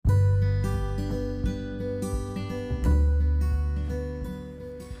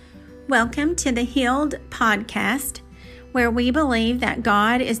Welcome to the Healed Podcast, where we believe that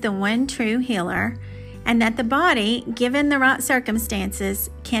God is the one true healer and that the body, given the right circumstances,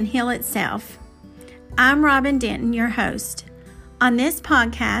 can heal itself. I'm Robin Denton, your host. On this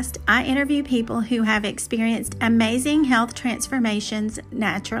podcast, I interview people who have experienced amazing health transformations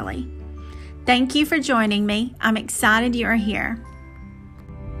naturally. Thank you for joining me. I'm excited you're here.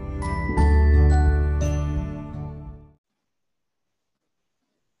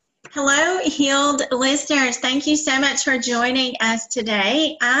 Hello, Healed listeners. Thank you so much for joining us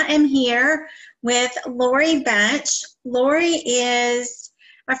today. I am here with Lori Bunch. Lori is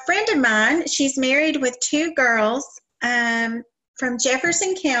a friend of mine. She's married with two girls from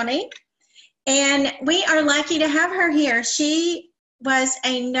Jefferson County, and we are lucky to have her here. She was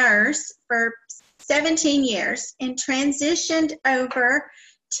a nurse for 17 years and transitioned over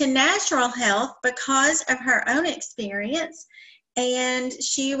to natural health because of her own experience. And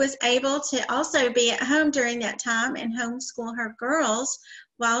she was able to also be at home during that time and homeschool her girls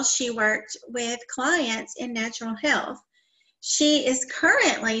while she worked with clients in natural health. She is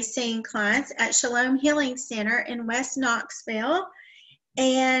currently seeing clients at Shalom Healing Center in West Knoxville.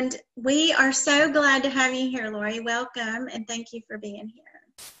 And we are so glad to have you here, Lori. Welcome, and thank you for being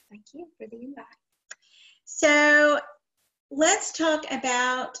here. Thank you for the invite. So let's talk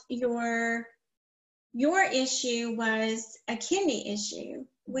about your issue was a kidney issue.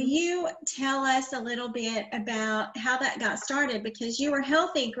 Will you tell us a little bit about how that got started? Because you were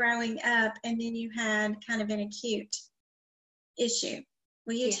healthy growing up and then you had kind of an acute issue.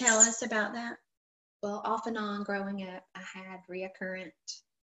 Will you tell us about that? Well, off and on growing up, I had recurrent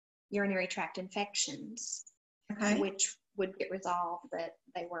urinary tract infections, which would get resolved, but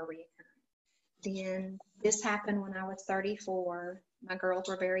they were recurrent. Then this happened when I was 34. My girls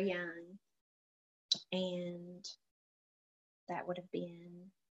were very young. And that would have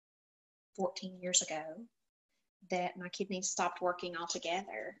been 14 years ago that my kidneys stopped working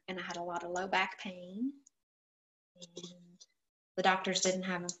altogether, and I had a lot of low back pain, and the doctors didn't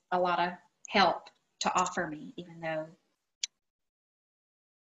have a lot of help to offer me, even though.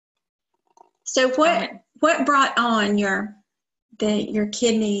 So what brought on your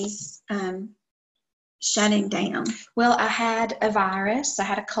kidneys shutting down? Well, I had a virus. I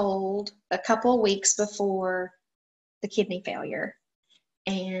had a cold a couple of weeks before the kidney failure.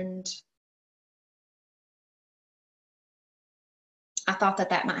 And I thought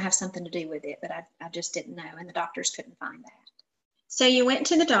that might have something to do with it, but I just didn't know. And the doctors couldn't find that. So you went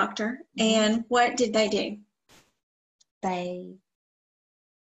to the doctor, and what did they do? They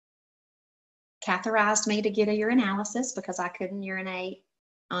catheterized me to get a urinalysis because I couldn't urinate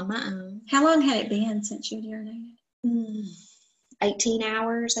on my own. How long had it been since you'd urinated? 18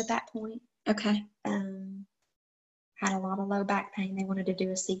 hours at that point. Okay. Had a lot of low back pain. They wanted to do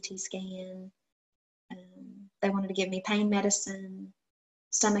a CT scan. They wanted to give me pain medicine,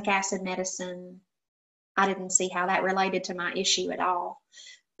 stomach acid medicine. I didn't see how that related to my issue at all.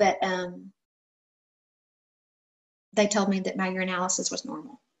 But they told me that my urinalysis was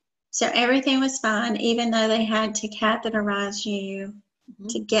normal. So everything was fine, even though they had to catheterize you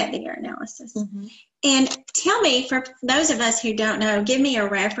to get the urinalysis. And tell me, for those of us who don't know, give me a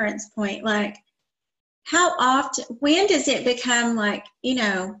reference point. Like, how often, when does it become like,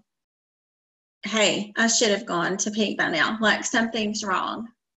 hey, I should have gone to pee by now, like something's wrong?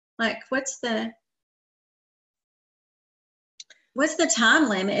 Like, what's the time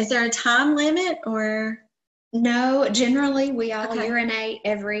limit? Is there a time limit or? No, generally we all urinate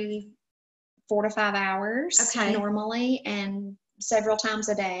every 4 to 5 hours normally, and several times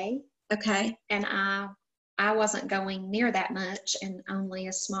a day. Okay. And I wasn't going near that much, and only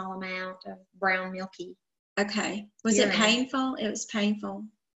a small amount of brown milky. Okay. Was it painful? It was painful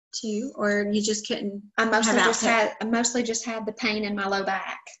too, or you just couldn't? I mostly just had the pain in my low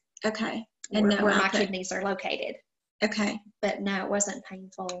back. Okay. And where my kidneys are located. Okay. But no, it wasn't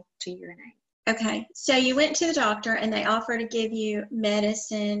painful to urinate. Okay. So you went to the doctor and they offered to give you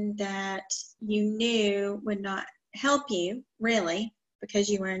medicine that you knew would not help you, really, because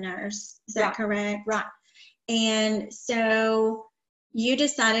you were a nurse. Is that correct? Right. And so you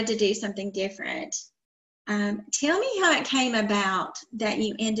decided to do something different. Tell me how it came about that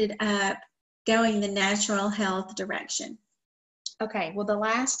you ended up going the natural health direction. Okay. Well, the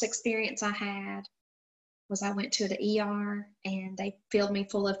last experience I had was I went to the ER and they filled me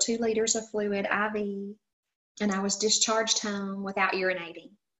full of 2 liters of fluid IV, and I was discharged home without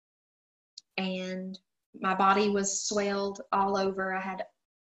urinating. And my body was swelled all over. I had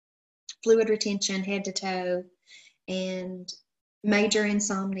fluid retention head to toe and major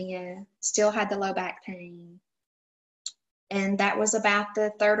insomnia, still had the low back pain. And that was about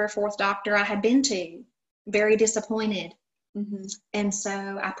the third or fourth doctor I had been to. Very disappointed. Mm-hmm. And so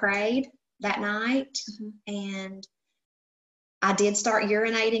I prayed that night, and I did start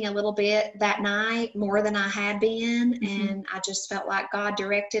urinating a little bit that night, more than I had been. And I just felt like God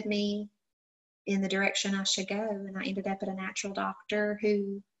directed me in the direction I should go. And I ended up at a natural doctor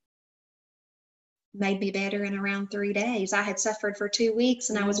who made me better in around 3 days. I had suffered for 2 weeks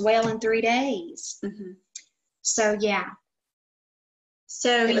and I was well in 3 days. So yeah.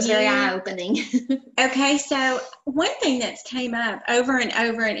 So it was very eye-opening. Okay, so one thing that's came up over and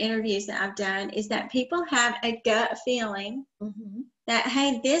over in interviews that I've done is that people have a gut feeling that,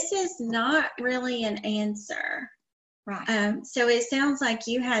 hey, this is not really an answer. Right. So it sounds like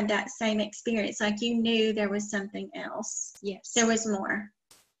you had that same experience, like you knew there was something else. Yes. There was more.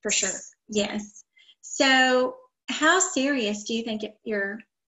 For sure. Yes. So how serious do you think your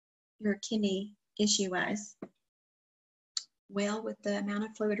kidney issue was? Well, with the amount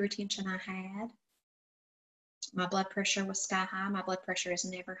of fluid retention I had, my blood pressure was sky high. My blood pressure is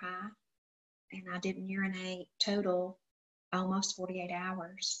never high. And I didn't urinate total almost 48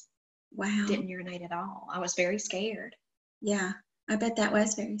 hours. Wow. Didn't urinate at all. I was very scared. Yeah, I bet that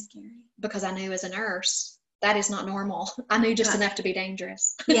was very scary. Because I knew as a nurse, that is not normal. I knew just enough to be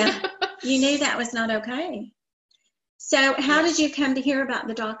dangerous. Yeah, you knew that was not okay. So how did you come to hear about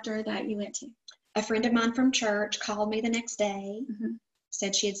the doctor that you went to? A friend of mine from church called me the next day,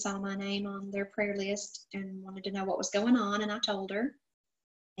 said she had saw my name on their prayer list and wanted to know what was going on, and I told her.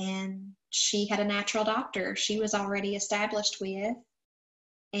 And she had a natural doctor she was already established with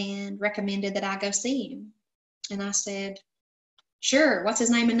and recommended that I go see him. And I said, sure, what's his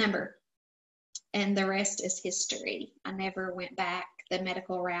name and number? And the rest is history. I never went back the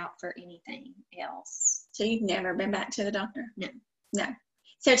medical route for anything else. So you've never been back to the doctor? No. No.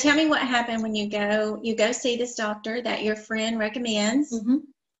 So tell me what happened when you go see this doctor that your friend recommends.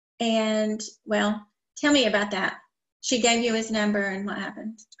 And, well, tell me about that. She gave you his number, and what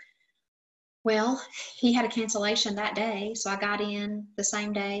happened? Well, he had a cancellation that day, so I got in the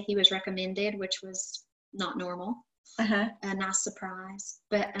same day he was recommended, which was not normal. A nice surprise.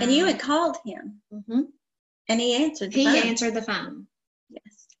 But and you had called him. And he answered the phone. He answered the phone.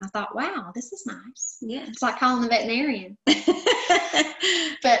 Yes. I thought, wow, this is nice. Yes. It's like calling the veterinarian.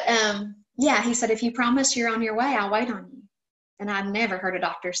 But yeah, he said, if you promise you're on your way, I'll wait on you. And I'd never heard a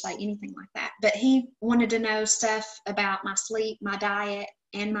doctor say anything like that. But he wanted to know stuff about my sleep, my diet,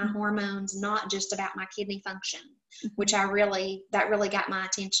 and my hormones, not just about my kidney function, which that really got my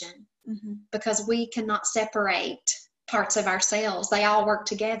attention. Because we cannot separate parts of ourselves. They all work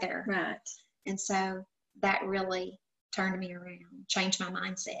together. Right. And so that really turned me around, changed my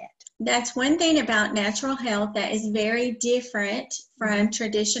mindset. That's one thing about natural health that is very different from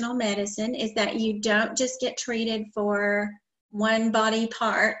traditional medicine, is that you don't just get treated for one body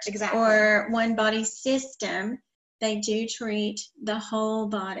part or one body system. They do treat the whole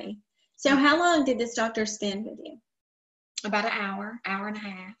body. So how long did this doctor spend with you? About an hour and a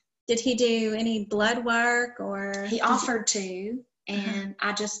half. Did he do any blood work? Or he offered to, and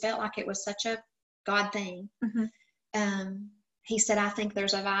I just felt like it was such a God thing. He said, I think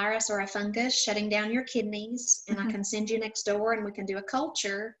there's a virus or a fungus shutting down your kidneys, and I can send you next door and we can do a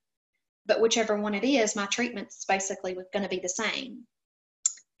culture. But whichever one it is, my treatment's basically going to be the same.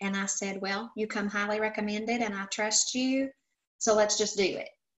 And I said, well, you come highly recommended and I trust you, so let's just do it.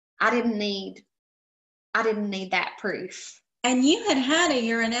 I didn't need that proof. And you had a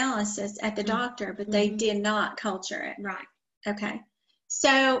urinalysis at the doctor, but they did not culture it. Right. Okay.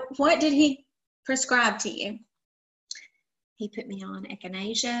 So what did he prescribe to you? He put me on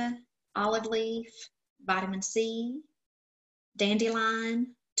echinacea, olive leaf, vitamin C,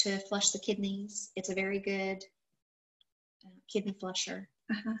 dandelion to flush the kidneys. It's a very good kidney flusher.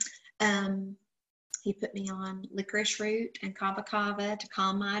 He put me on licorice root and kava kava to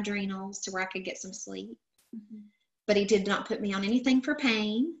calm my adrenals to where I could get some sleep. But he did not put me on anything for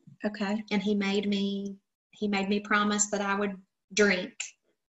pain. Okay. And he made me promise that I would drink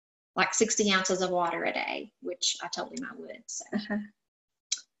like 60 ounces of water a day, which I told him I would. So.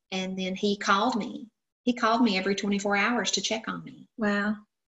 And then he called me. He called me every 24 hours to check on me. Wow.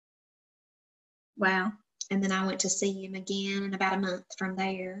 Wow. And then I went to see him again in about a month from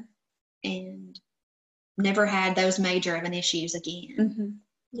there, and never had those major of an issues again.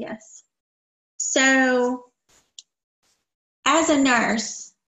 Yes. So, as a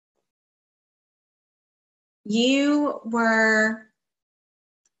nurse, when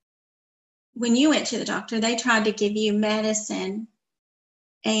you went to the doctor, they tried to give you medicine,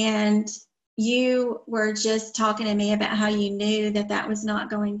 and you were just talking to me about how you knew that was not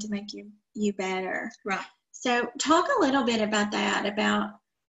going to make you better. Right. So talk a little bit about that, about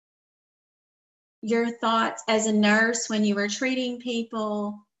your thoughts as a nurse when you were treating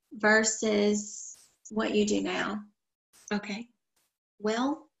people versus what you do now. Okay.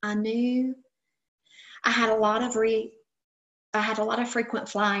 Well, I knew I had a lot of frequent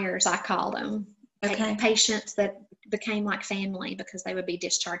flyers, I call them. Okay. Patients that became like family because they would be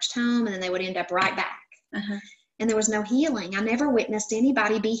discharged home and then they would end up right back. Uh-huh. And there was no healing. I never witnessed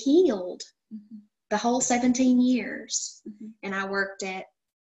anybody be healed the whole 17 years. And I worked at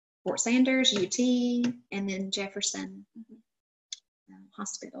Fort Sanders, UT, and then Jefferson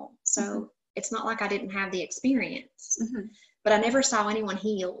Hospital. So it's not like I didn't have the experience, but I never saw anyone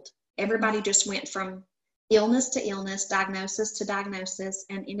healed. Everybody just went from illness to illness, diagnosis to diagnosis,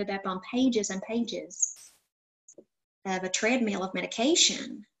 and ended up on pages and pages of a treadmill of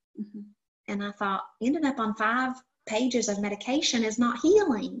medication. And I thought, ended up on 5 pages of medication is not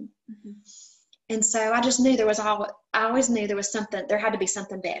healing. And so I just knew I always knew there was something, there had to be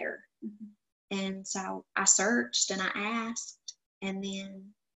something better. And so I searched and I asked, and then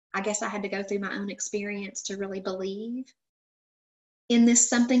I guess I had to go through my own experience to really believe in this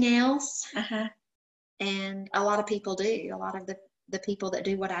something else. And a lot of people do. A lot of the people that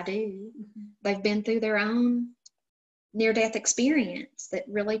do what I do, they've been through their own near-death experience that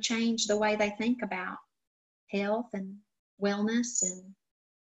really changed the way they think about health and wellness. And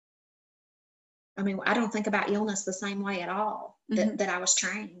I mean, I don't think about illness the same way at all that I was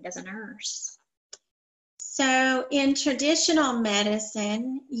trained as a nurse. So in traditional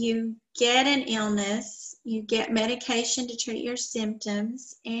medicine, you get an illness, you get medication to treat your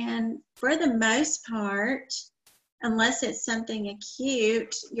symptoms, and for the most part, unless it's something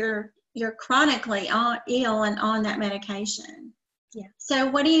acute, you're chronically ill and on that medication. Yeah. So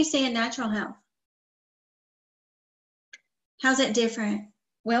what do you see in natural health? How's it different?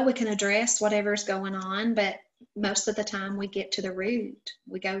 Well, we can address whatever's going on, but most of the time we get to the root.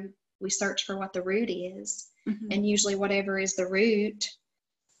 We search for what the root is. And usually whatever is the root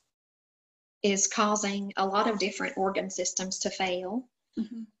is causing a lot of different organ systems to fail.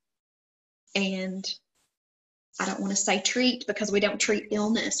 And I don't want to say treat, because we don't treat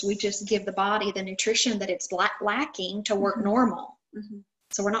illness. We just give the body the nutrition that it's lacking to work normal.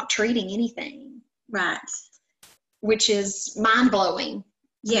 So we're not treating anything. Right. Which is mind-blowing.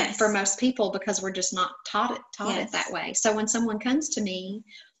 Yes. For most people, because we're just not taught it that way. So when someone comes to me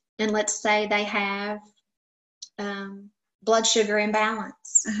and let's say they have blood sugar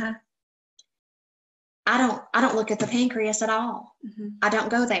imbalance, I don't look at the pancreas at all. I don't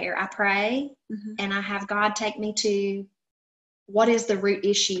go there. I pray and I have God take me to what is the root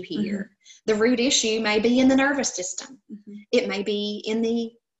issue here. The root issue may be in the nervous system. It may be in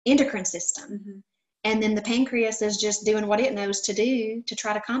the endocrine system. And then the pancreas is just doing what it knows to do to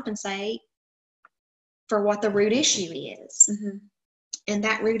try to compensate for what the root issue is. And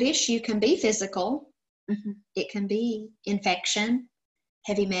that root issue can be physical. It can be infection,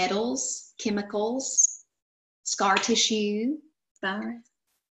 heavy metals, chemicals, scar tissue. Virus.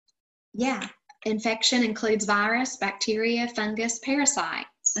 Yeah. Infection includes virus, bacteria, fungus,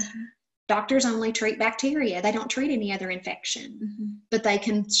 parasites. Doctors only treat bacteria. They don't treat any other infection. But they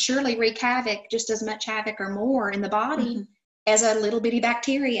can surely wreak havoc, just as much havoc or more in the body as a little bitty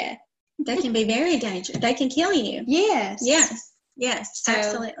bacteria. They can be very dangerous. They can kill you. Yes. Yes,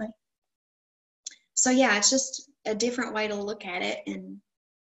 absolutely. So yeah, it's just a different way to look at it, and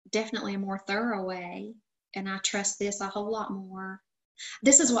definitely a more thorough way. And I trust this a whole lot more.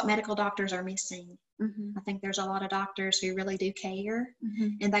 This is what medical doctors are missing. I think there's a lot of doctors who really do care,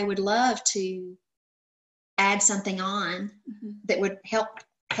 and they would love to add something on that would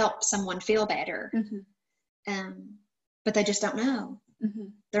help someone feel better. But they just don't know.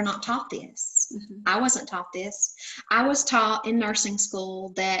 They're not taught this. I wasn't taught this. I was taught in nursing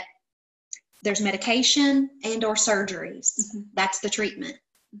school that there's medication and or surgeries. That's the treatment.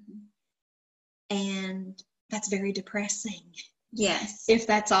 And that's very depressing. Yes. If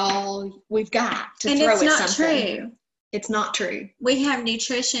that's all we've got to and throw it's at not something. True. It's not true. We have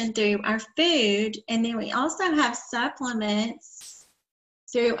nutrition through our food, and then we also have supplements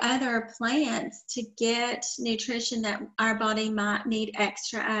through other plants to get nutrition that our body might need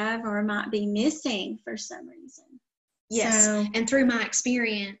extra of or might be missing for some reason. Yes. So, and through my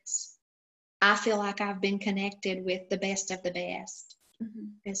experience, I feel like I've been connected with the best of the best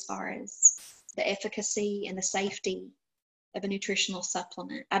as far as the efficacy and the safety of a nutritional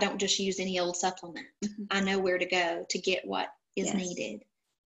supplement. I don't just use any old supplement. I know where to go to get what is needed.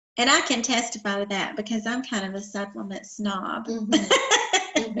 And I can testify to that because I'm kind of a supplement snob.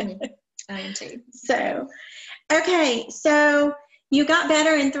 I am too. So, okay. So you got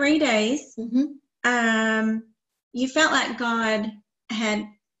better in 3 days. you felt like God had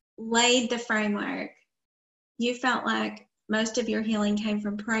laid the framework. You felt like most of your healing came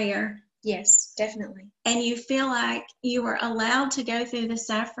from prayer. Yes, definitely. And you feel like you were allowed to go through the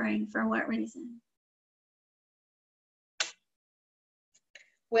suffering for what reason?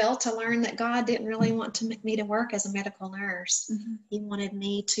 Well, to learn that God didn't really want me to work as a medical nurse. Mm-hmm. He wanted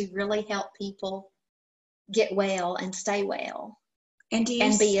me to really help people get well and stay well and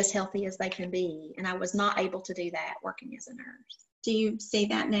be as healthy as they can be. And I was not able to do that working as a nurse. Do you see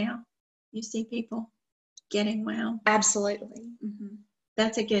that now? You see people getting well? Absolutely. Mm-hmm.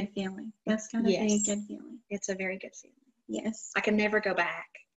 That's a good feeling. That's going to be a good feeling. It's a very good feeling. Yes. I can never go back.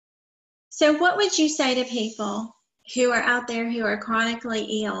 So what would you say to people who are out there who are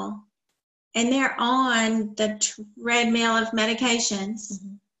chronically ill and they're on the treadmill of medications?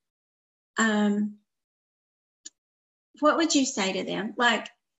 Mm-hmm. What would you say to them? Like,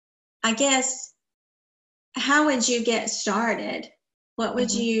 I guess, how would you get started? What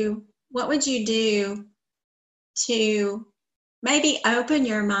would you do to maybe open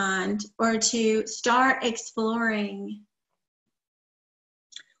your mind or to start exploring?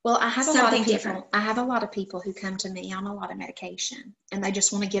 Well, I have a lot of people. Different. I have a lot of people who come to me on a lot of medication, and they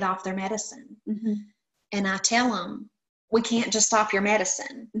just want to get off their medicine. Mm-hmm. And I tell them, we can't just stop your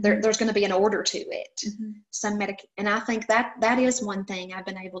medicine. Mm-hmm. There's going to be an order to it. Mm-hmm. And I think that is one thing I've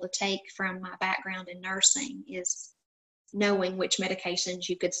been able to take from my background in nursing is knowing which medications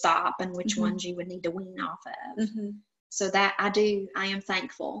you could stop and which ones you would need to wean off of. Mm-hmm. So that I am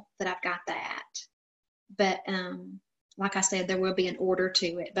thankful that I've got that. But like I said, there will be an order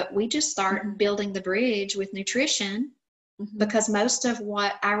to it. But we just start building the bridge with nutrition because most of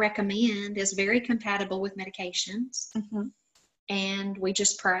what I recommend is very compatible with medications. And we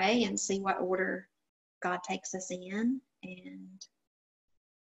just pray and see what order God takes us in. And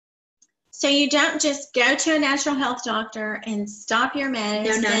so you don't just go to a natural health doctor and stop your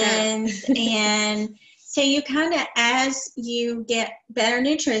medicines. No. And so you kind of, as you get better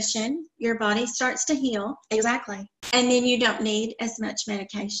nutrition, your body starts to heal. Exactly. And then you don't need as much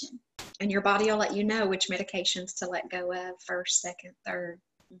medication. And your body will let you know which medications to let go of first, second, third.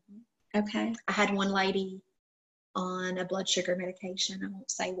 Okay. I had one lady on a blood sugar medication. I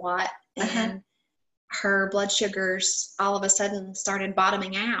won't say what. And her blood sugars all of a sudden started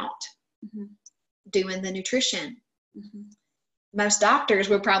bottoming out doing the nutrition. Most doctors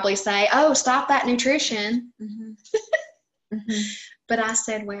would probably say, oh, stop that nutrition. But I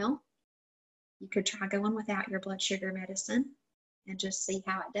said, well, you could try going without your blood sugar medicine and just see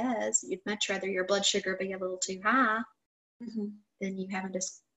how it does. You'd much rather your blood sugar be a little too high than you having to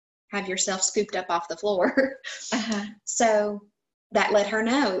have yourself scooped up off the floor. So that let her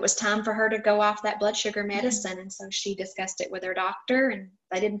know it was time for her to go off that blood sugar medicine. And so she discussed it with her doctor, and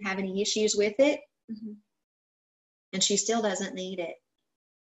they didn't have any issues with it. And she still doesn't need it.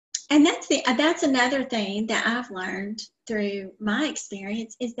 And that's another thing that I've learned through my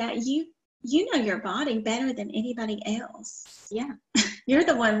experience is that you know your body better than anybody else. Yeah. You're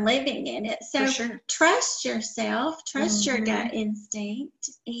the one living in it. So for sure. Trust yourself, trust your gut instinct,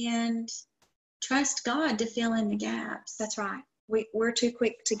 and trust God to fill in the gaps. That's right. We're too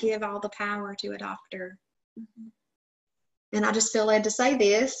quick to give all the power to a doctor. And I just feel led to say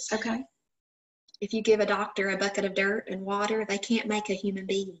this. Okay. If you give a doctor a bucket of dirt and water, they can't make a human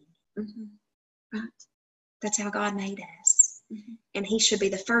being. Right. That's how God made us. And he should be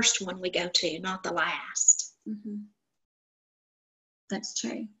the first one we go to, not the last. That's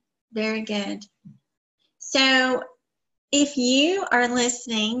true. Very good. So if you are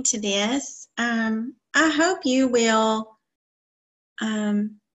listening to this, I hope you will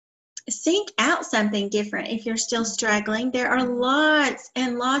seek out something different if you're still struggling. There are lots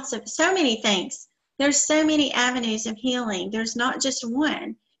and lots of, so many things. There's so many avenues of healing. There's not just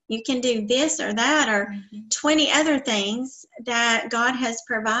one. You can do this or that or 20 other things that God has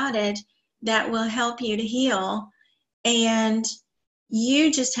provided that will help you to heal. And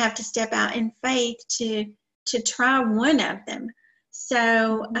you just have to step out in faith to try one of them.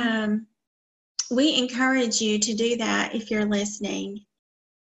 So we encourage you to do that if you're listening.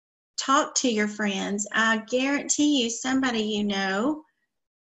 Talk to your friends. I guarantee you somebody you know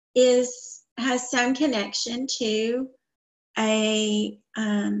has some connection to a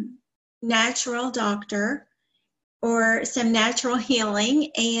natural doctor or some natural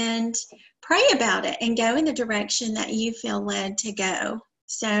healing, and pray about it and go in the direction that you feel led to go.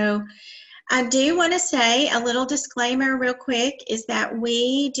 So I do want to say a little disclaimer real quick is that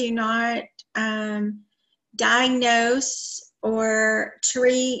we do not diagnose or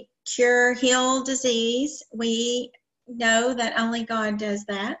treat, cure, heal disease. We know that only God does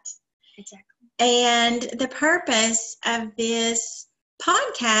that. Exactly. And the purpose of this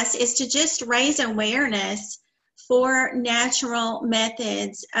podcast is to just raise awareness for natural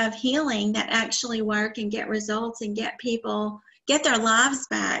methods of healing that actually work and get results and get people, get their lives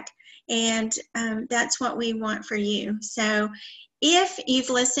back. And that's what we want for you. So if you've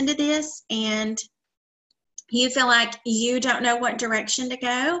listened to this and you feel like you don't know what direction to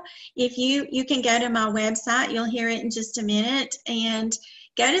go, if you can go to my website, you'll hear it in just a minute, and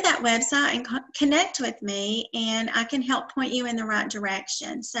go to that website and connect with me, and I can help point you in the right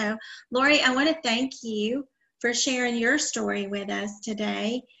direction. So, Lori, I want to thank you for sharing your story with us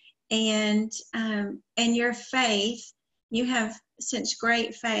today, and your faith. You have such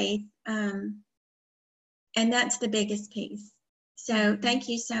great faith, and that's the biggest piece. So thank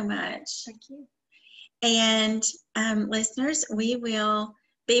you so much. Thank you. And listeners, we will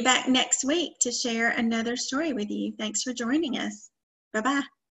be back next week to share another story with you. Thanks for joining us. Bye-bye.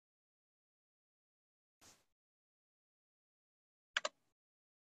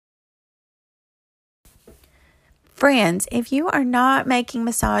 Friends, if you are not making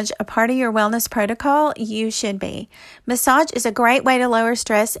massage a part of your wellness protocol, you should be. Massage is a great way to lower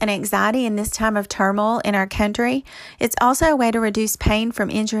stress and anxiety in this time of turmoil in our country. It's also a way to reduce pain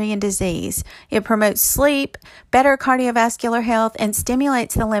from injury and disease. It promotes sleep, better cardiovascular health, and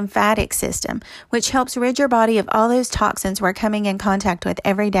stimulates the lymphatic system, which helps rid your body of all those toxins we're coming in contact with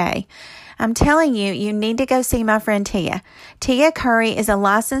every day. I'm telling you, you need to go see my friend Tia. Tia Curry is a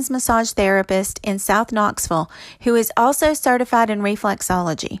licensed massage therapist in South Knoxville who is also certified in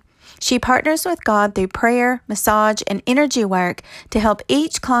reflexology. She partners with God through prayer, massage, and energy work to help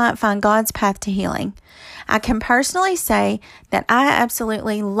each client find God's path to healing. I can personally say that I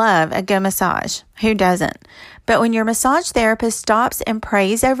absolutely love a good massage. Who doesn't? But when your massage therapist stops and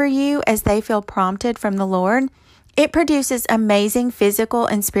prays over you as they feel prompted from the Lord, it produces amazing physical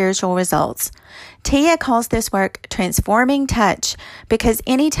and spiritual results. Tia calls this work transforming touch because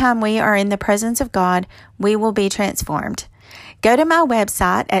anytime we are in the presence of God, we will be transformed. Go to my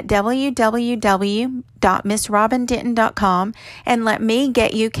website at www.missrobindenton.com and let me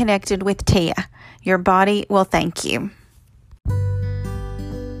get you connected with Tia. Your body will thank you.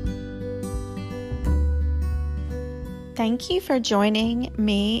 Thank you for joining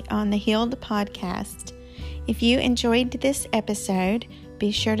me on the Healed Podcast. If you enjoyed this episode, be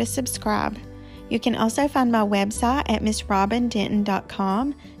sure to subscribe. You can also find my website at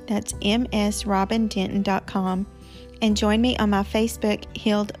missrobindenton.com. That's msrobindenton.com. And join me on my Facebook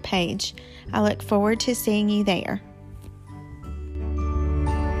Healed page. I look forward to seeing you there.